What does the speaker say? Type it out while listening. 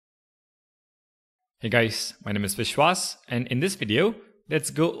Hey guys, my name is Vishwas, and in this video,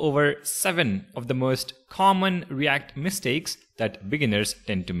 let's go over 7 of the most common React mistakes that beginners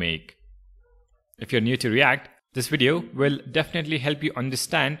tend to make. If you're new to React, this video will definitely help you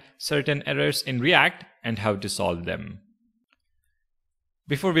understand certain errors in React and how to solve them.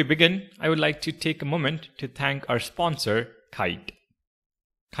 Before we begin, I would like to take a moment to thank our sponsor, Kite.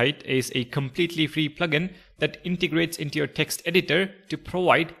 Kite is a completely free plugin that integrates into your text editor to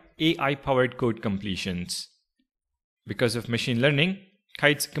provide AI-powered code completions. Because of machine learning,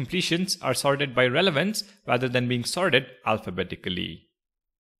 Kite's completions are sorted by relevance rather than being sorted alphabetically.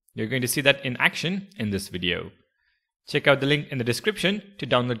 You're going to see that in action in this video. Check out the link in the description to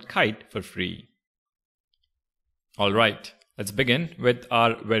download Kite for free. Alright, let's begin with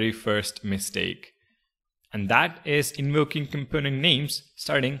our very first mistake. And that is invoking component names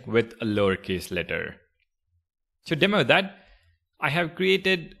starting with a lowercase letter. To demo that, I have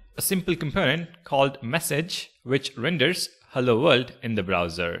created a simple component called message which renders hello world in the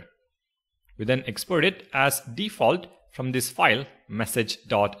browser. We then export it as default from this file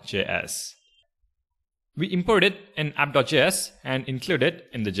message.js. We import it in app.js and include it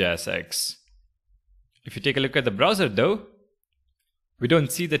in the JSX. If you take a look at the browser though, we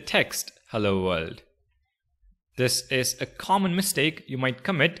don't see the text hello world. This is a common mistake you might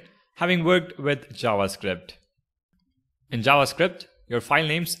commit having worked with JavaScript. In JavaScript, your file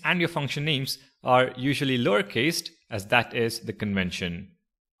names and your function names are usually lowercase as that is the convention.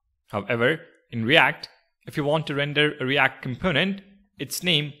 However, in React, if you want to render a React component, its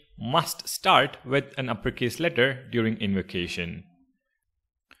name must start with an uppercase letter during invocation.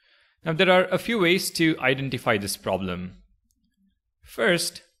 Now there are a few ways to identify this problem.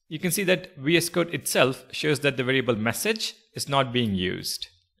 First, you can see that VS Code itself shows that the variable message is not being used.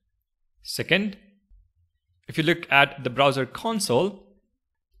 Second, if you look at the browser console,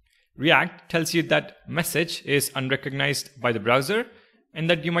 React tells you that message is unrecognized by the browser and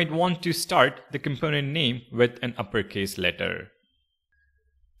that you might want to start the component name with an uppercase letter.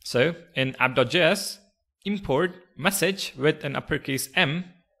 So in app.js, import message with an uppercase M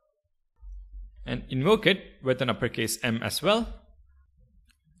and invoke it with an uppercase M as well.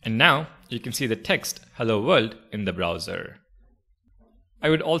 And now you can see the text hello world in the browser. I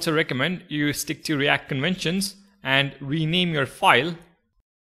would also recommend you stick to React conventions and rename your file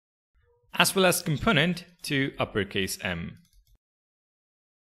as well as component to uppercase M.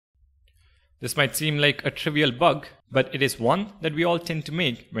 This might seem like a trivial bug, but it is one that we all tend to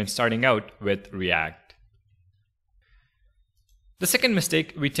make when starting out with React. The second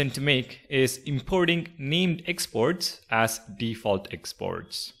mistake we tend to make is importing named exports as default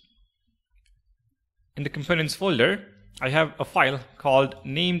exports. In the components folder, I have a file called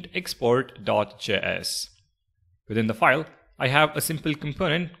namedexport.js. Within the file, I have a simple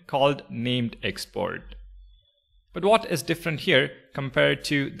component called namedExport. But what is different here compared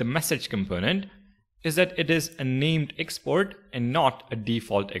to the message component is that it is a named export and not a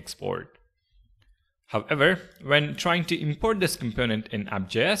default export. However, when trying to import this component in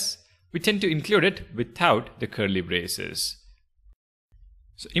app.js, we tend to include it without the curly braces.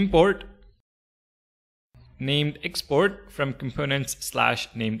 So import named export from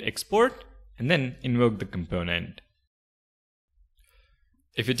components/named export and then invoke the component.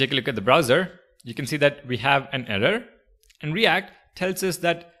 If you take a look at the browser, you can see that we have an error and React tells us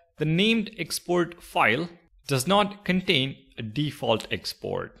that the named export file does not contain a default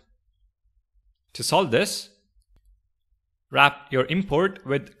export. To solve this, wrap your import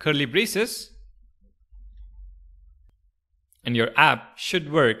with curly braces and your app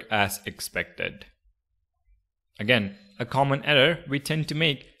should work as expected. Again, a common error we tend to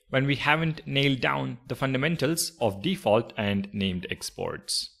make when we haven't nailed down the fundamentals of default and named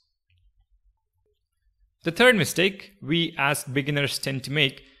exports. The third mistake we as beginners tend to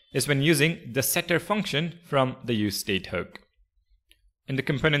make is when using the setter function from the useState hook. In the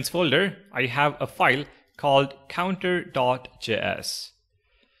components folder, I have a file called counter.js.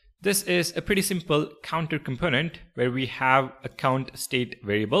 This is a pretty simple counter component where we have a count state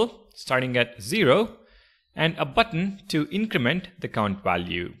variable starting at 0 and a button to increment the count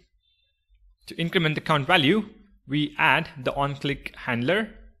value. To increment the count value, we add the onClick handler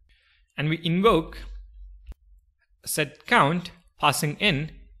and we invoke setCount passing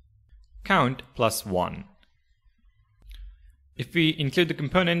in count plus 1. If we include the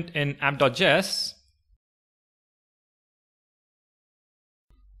component in app.js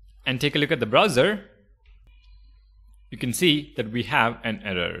and take a look at the browser, you can see that we have an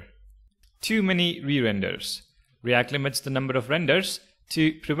error. Too many re-renders. React limits the number of renders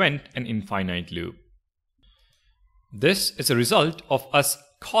to prevent an infinite loop. This is a result of us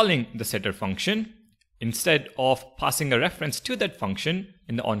calling the setter function instead of passing a reference to that function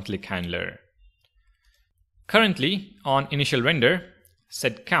in the onClick handler. Currently, on initial render,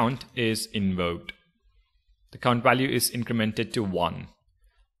 setCount is invoked. The count value is incremented to 1.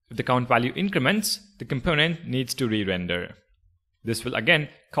 If the count value increments, the component needs to re-render. This will again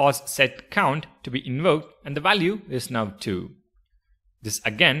cause setCount to be invoked and the value is now 2. This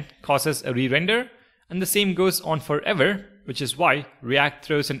again causes a re-render and the same goes on forever, which is why React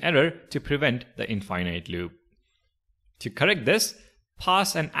throws an error to prevent the infinite loop. To correct this,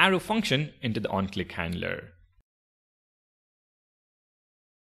 pass an arrow function into the onClick handler.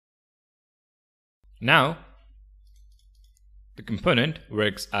 Now, the component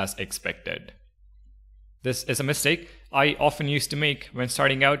works as expected. This is a mistake I often used to make when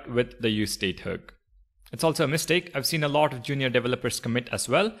starting out with the useState hook. It's also a mistake I've seen a lot of junior developers commit as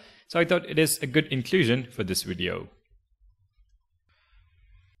well, so I thought it is a good inclusion for this video.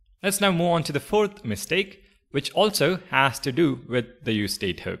 Let's now move on to the fourth mistake, which also has to do with the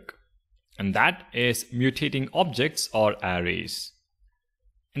useState hook. And that is mutating objects or arrays.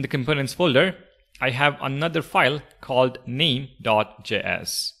 In the components folder, I have another file called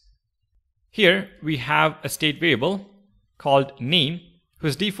name.js. Here we have a state variable called name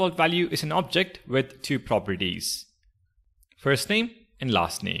whose default value is an object with two properties, first name and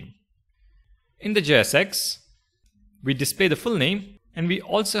last name. In the JSX, we display the full name and we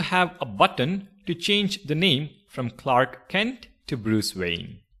also have a button to change the name from Clark Kent to Bruce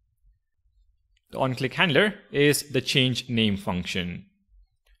Wayne. The onClick handler is the change name function.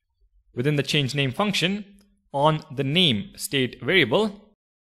 Within the change name function, on the name state variable,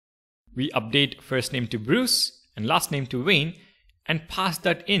 we update first name to Bruce and last name to Wayne and pass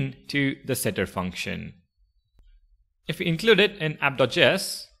that in to the setter function. If we include it in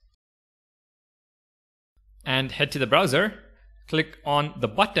app.js and head to the browser, click on the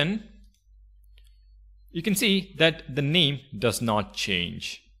button, you can see that the name does not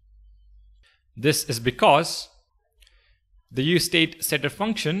change. This is because the useState setter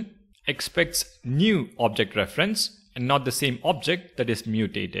function expects new object reference and not the same object that is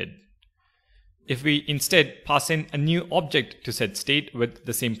mutated. If we instead pass in a new object to set state with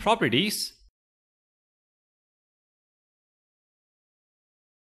the same properties,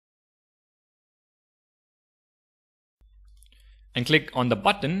 and click on the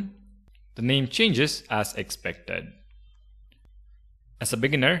button, the name changes as expected. As a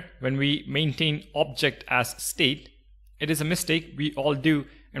beginner, when we maintain object as state, it is a mistake we all do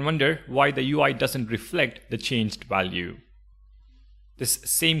and wonder why the UI doesn't reflect the changed value. This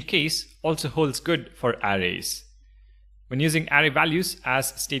same case also holds good for arrays. When using array values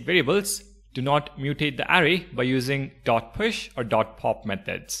as state variables, do not mutate the array by using .push or .pop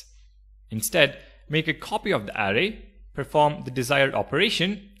methods. Instead, make a copy of the array, perform the desired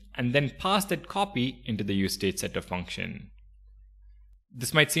operation, and then pass that copy into the useState setter function.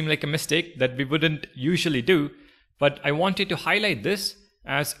 This might seem like a mistake that we wouldn't usually do, but I wanted to highlight this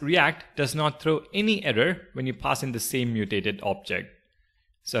as React does not throw any error when you pass in the same mutated object.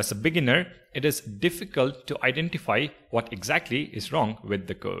 So as a beginner, it is difficult to identify what exactly is wrong with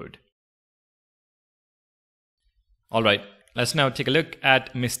the code. Alright, let's now take a look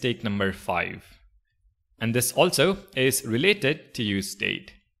at mistake number 5. And this also is related to useState.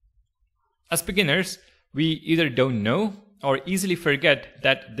 As beginners, we either don't know or easily forget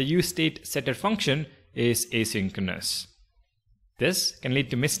that the useState setter function is asynchronous. This can lead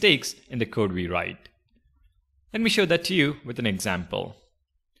to mistakes in the code we write. Let me show that to you with an example.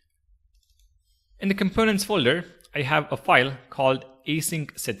 In the components folder, I have a file called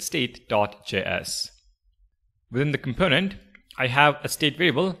async.setState.js. Within the component, I have a state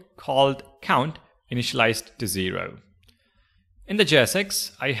variable called count initialized to 0. In the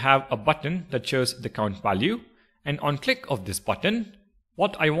JSX, I have a button that shows the count value, and on click of this button,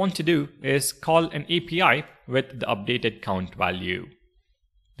 what I want to do is call an API with the updated count value.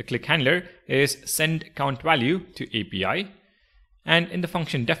 The click handler is send count value to API, and in the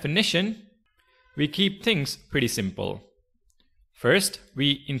function definition, we keep things pretty simple. First,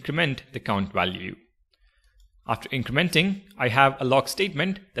 we increment the count value. After incrementing, I have a log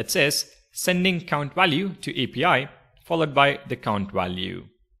statement that says sending count value to API followed by the count value.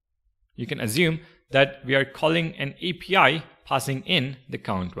 You can assume that we are calling an API passing in the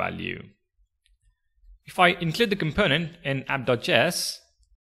count value. If I include the component in app.js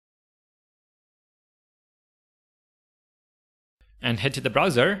and head to the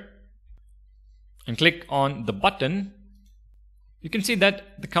browser and click on the button, you can see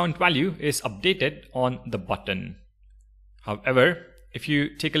that the count value is updated on the button. However, if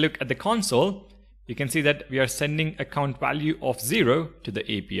you take a look at the console, you can see that we are sending a count value of 0 to the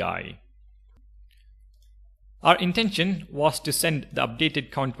API. Our intention was to send the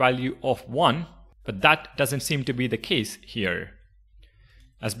updated count value of 1, but that doesn't seem to be the case here.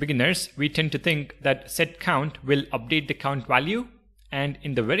 As beginners, we tend to think that setCount will update the count value, and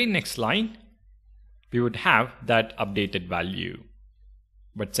in the very next line, we would have that updated value.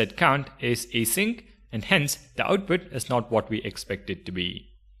 But setCount is async, and hence the output is not what we expect it to be.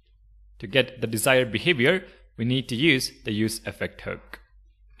 To get the desired behavior, we need to use the useEffect hook.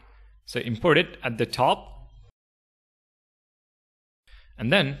 So import it at the top,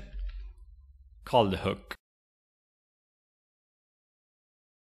 and then call the hook.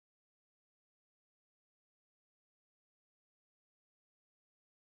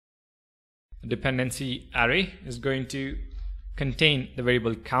 The dependency array is going to contain the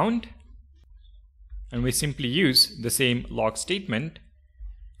variable count, and we simply use the same log statement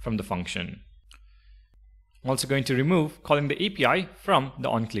from the function. I'm also going to remove calling the API from the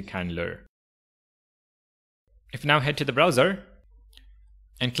onClick handler. If we now head to the browser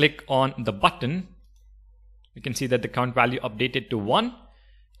and click on the button, we can see that the count value updated to 1,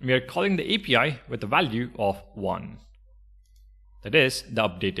 and we are calling the API with a value of 1. That is the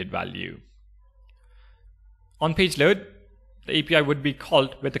updated value. On page load, the API would be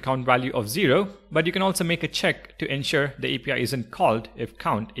called with a count value of 0, but you can also make a check to ensure the API isn't called if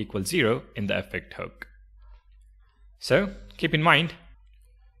count equals 0 in the effect hook. So keep in mind,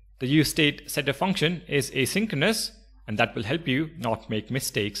 the useStateSetter function is asynchronous, and that will help you not make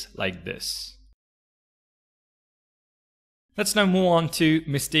mistakes like this. Let's now move on to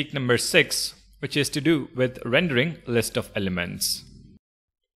mistake number 6, which is to do with rendering a list of elements.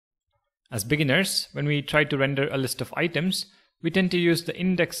 As beginners, when we try to render a list of items, we tend to use the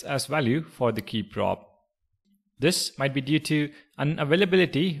index as value for the key prop. This might be due to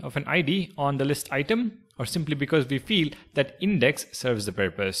unavailability of an ID on the list item, or simply because we feel that index serves the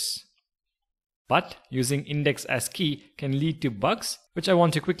purpose. But using index as key can lead to bugs, which I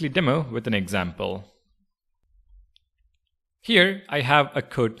want to quickly demo with an example. Here I have a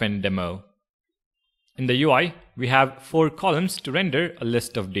CodePen demo. In the UI, we have 4 columns to render a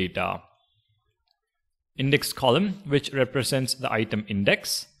list of data. Index column, which represents the item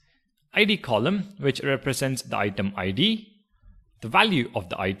index, ID column, which represents the item ID, the value of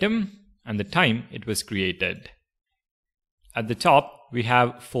the item, and the time it was created. At the top, we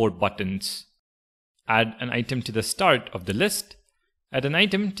have 4 buttons. Add an item to the start of the list, add an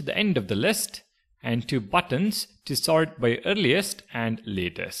item to the end of the list, and 2 buttons to sort by earliest and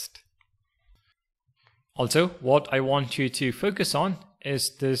latest. Also, what I want you to focus on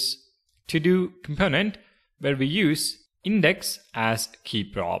is this to-do component where we use index as key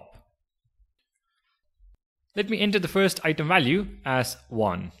prop. Let me enter the first item value as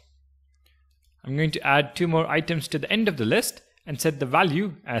 1. I'm going to add 2 more items to the end of the list and set the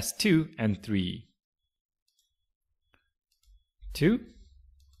value as 2 and 3. 2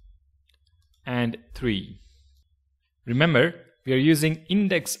 and 3. Remember, we are using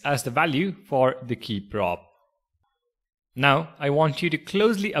index as the value for the key prop. Now I want you to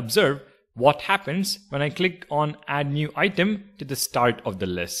closely observe what happens when I click on Add New Item to the start of the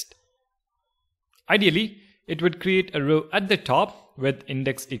list. Ideally, it would create a row at the top with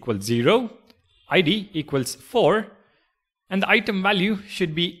index equals 0, ID equals 4, and the item value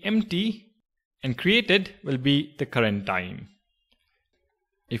should be empty, and created will be the current time.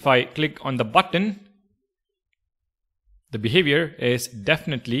 If I click on the button, the behavior is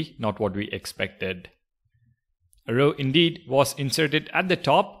definitely not what we expected. A row indeed was inserted at the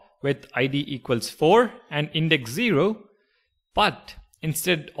top with ID equals 4 and index 0, but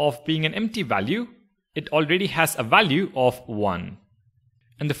instead of being an empty value, it already has a value of 1.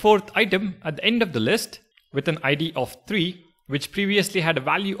 And the 4th item at the end of the list with an ID of 3, which previously had a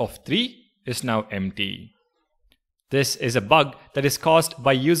value of 3, is now empty. This is a bug that is caused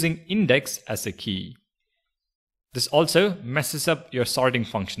by using index as a key. This also messes up your sorting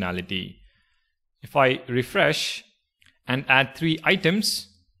functionality. If I refresh and add 3 items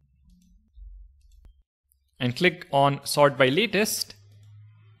and click on Sort by Latest,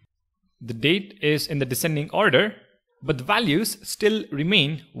 the date is in the descending order, but the values still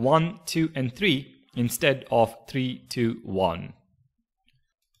remain 1, 2, and 3 instead of 3, 2, 1.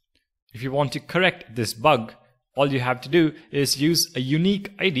 If you want to correct this bug, all you have to do is use a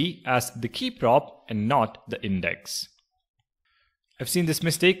unique ID as the key prop and not the index. I've seen this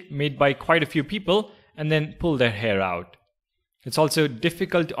mistake made by quite a few people and then pull their hair out. It's also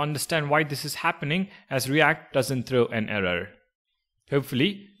difficult to understand why this is happening, as React doesn't throw an error.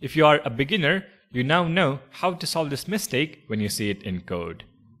 Hopefully, if you are a beginner, you now know how to solve this mistake when you see it in code.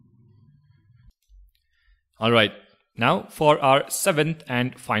 Alright, now for our 7th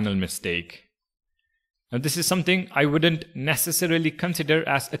and final mistake. Now, this is something I wouldn't necessarily consider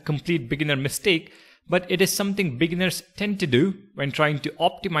as a complete beginner mistake, but it is something beginners tend to do when trying to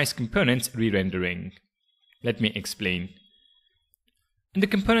optimize components re-rendering. Let me explain. In the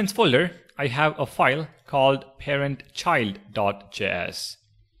components folder, I have a file called parentchild.js.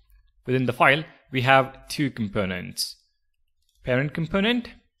 Within the file, we have two components, parent component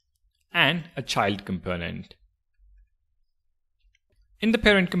and a child component. In the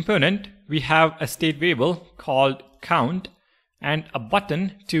parent component, we have a state variable called count and a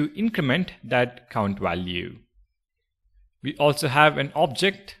button to increment that count value. We also have an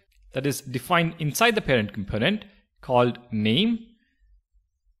object that is defined inside the parent component called name,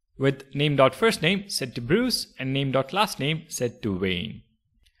 with name.firstname set to Bruce and name.lastname set to Wayne.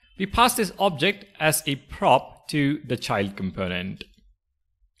 We pass this object as a prop to the child component.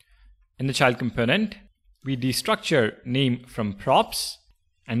 In the child component, we destructure name from props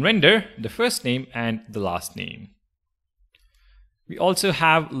and render the first name and the last name. We also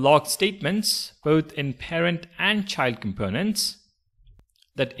have log statements both in parent and child components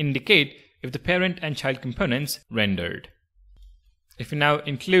that indicate if the parent and child components rendered. If we now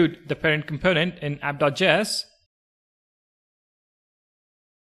include the parent component in app.js,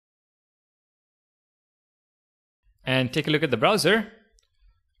 and take a look at the browser,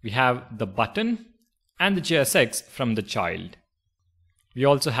 we have the button and the JSX from the child. We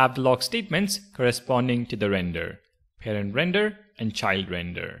also have the log statements corresponding to the render, parent render and child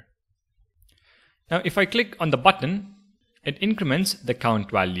render. Now, if I click on the button, it increments the count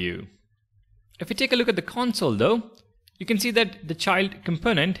value. If we take a look at the console though, you can see that the child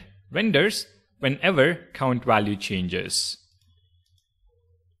component renders whenever count value changes.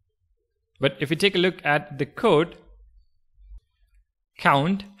 But if we take a look at the code,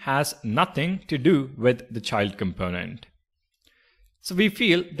 count has nothing to do with the child component. So we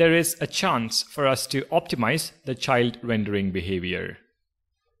feel there is a chance for us to optimize the child rendering behavior.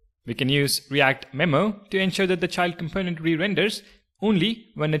 We can use React Memo to ensure that the child component re-renders only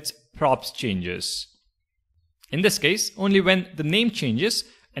when its props changes. In this case, only when the name changes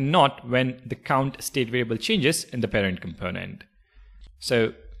and not when the count state variable changes in the parent component.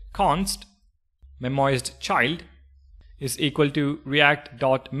 So const memoizedChild is equal to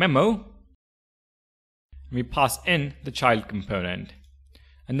react.memo. We pass in the child component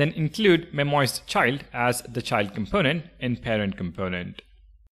and then include memoizedChild as the child component in parent component.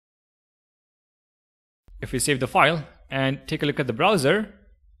 If we save the file and take a look at the browser,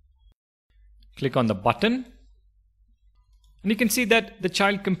 click on the button, and you can see that the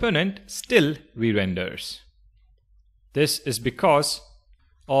child component still re-renders. This is because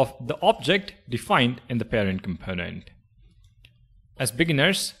of the object defined in the parent component. As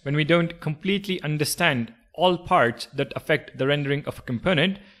beginners, when we don't completely understand all parts that affect the rendering of a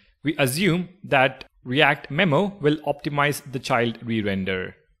component, we assume that React Memo will optimize the child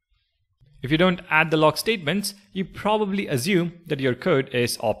re-render. If you don't add the log statements, you probably assume that your code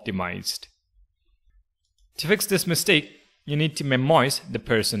is optimized. To fix this mistake, you need to memoize the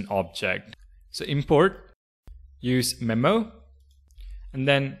person object. So import, use memo, and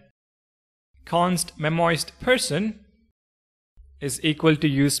then const memoizedPerson is equal to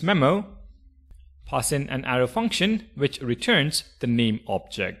use memo, pass in an arrow function which returns the name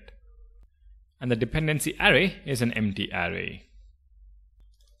object. And the dependency array is an empty array.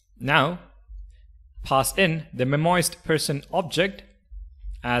 Now, pass in the memoizedPerson object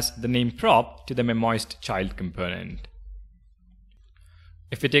as the name prop to the memoizedChild component.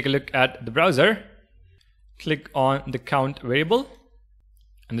 If we take a look at the browser, click on the count variable,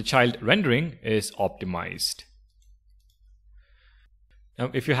 and the child rendering is optimized. Now,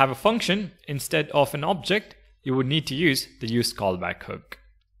 if you have a function instead of an object, you would need to use the useCallback hook.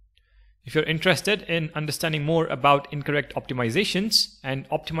 If you're interested in understanding more about incorrect optimizations and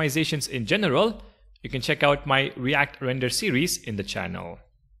optimizations in general, you can check out my React Render series in the channel.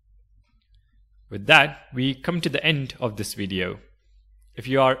 With that, we come to the end of this video. If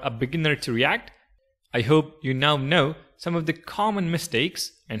you are a beginner to React, I hope you now know some of the common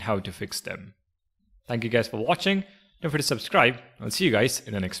mistakes and how to fix them. Thank you guys for watching. Don't forget to subscribe. I'll see you guys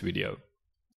in the next video.